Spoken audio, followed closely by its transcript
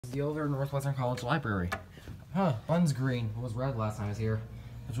The over Northwestern College Library. Huh, Bun's green. It was red last time I was here,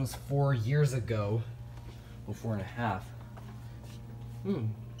 which was 4 years ago. Well, 4.5.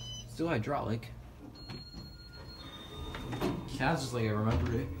 Still hydraulic. Yeah, it's just like I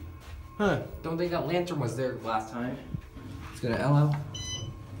remembered it. Huh, don't think that lantern was there last time. Let's go to LL.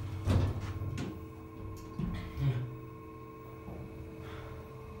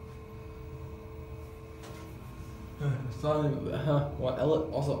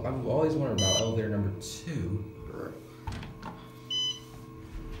 Also, I've always wondered about elevator number 2.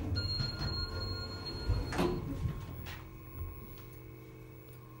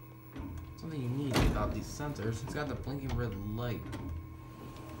 Something unique about these sensors. It's got the blinking red light.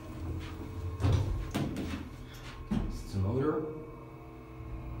 It's a motor.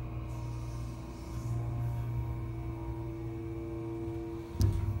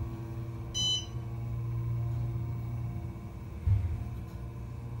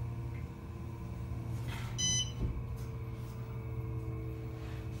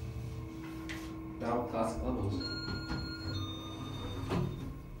 Now classic levels.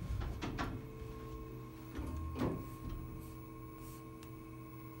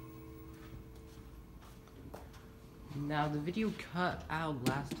 Now the video cut out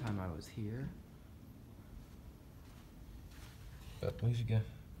last time I was here. But we should go.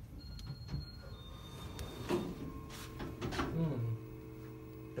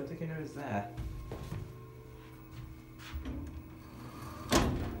 Don't think I noticed that.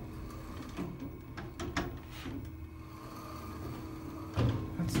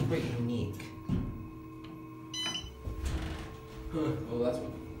 That's quite unique. Oh, that's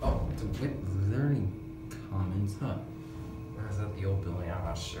what. Oh, it's a wit learning commons, huh? Or is that the old building? I'm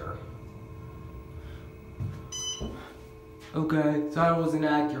not sure. Okay, so I wasn't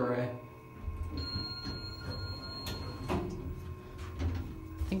accurate. I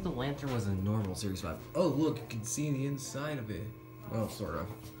think the lantern was a normal series 5. Oh, look, you can see the inside of it. Well, sort of.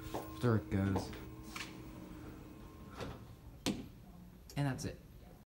 There it goes. And that's it.